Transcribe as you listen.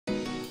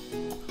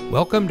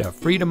Welcome to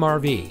Freedom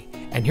RV,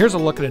 and here's a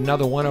look at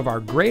another one of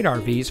our great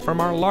RVs from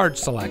our large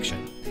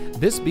selection.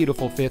 This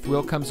beautiful fifth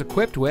wheel comes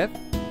equipped with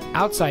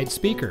outside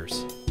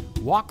speakers,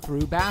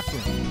 walk-through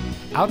bathroom,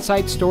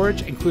 outside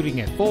storage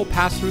including a full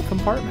pass-through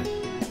compartment,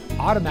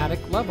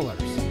 automatic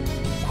levelers,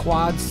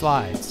 quad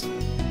slides,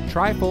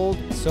 tri-fold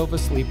sofa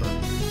sleeper,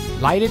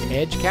 lighted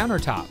edge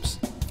countertops,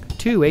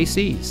 2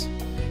 ACs,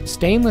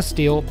 stainless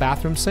steel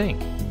bathroom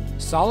sink,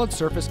 solid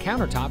surface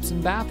countertops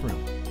and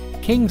bathroom,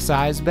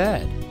 king-size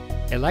bed,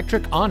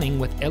 electric awning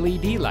with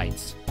LED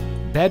lights,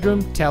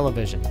 bedroom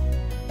television,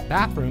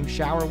 bathroom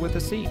shower with a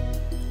seat,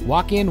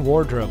 walk-in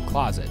wardrobe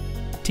closet,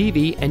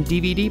 TV and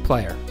DVD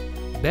player,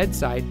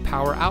 bedside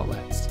power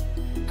outlets,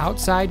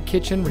 outside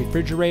kitchen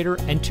refrigerator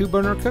and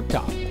 2-burner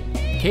cooktop,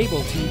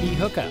 cable TV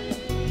hookup,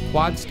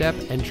 quad step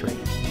entry,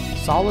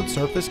 solid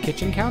surface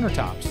kitchen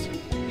countertops.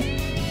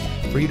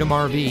 Freedom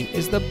RV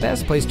is the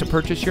best place to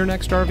purchase your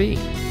next RV.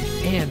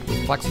 And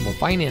with flexible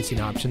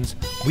financing options,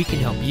 we can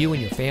help you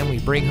and your family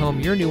bring home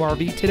your new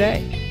RV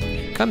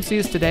today. Come see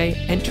us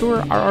today and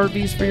tour our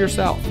RVs for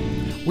yourself.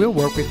 We'll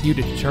work with you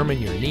to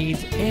determine your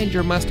needs and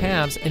your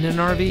must-haves in an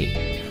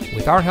RV.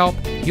 With our help,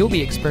 you'll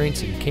be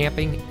experiencing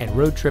camping and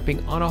road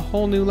tripping on a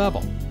whole new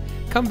level.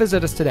 Come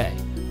visit us today.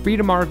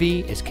 Freedom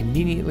RV is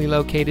conveniently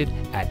located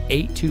at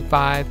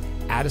 825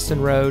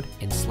 Addison Road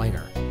in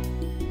Slinger.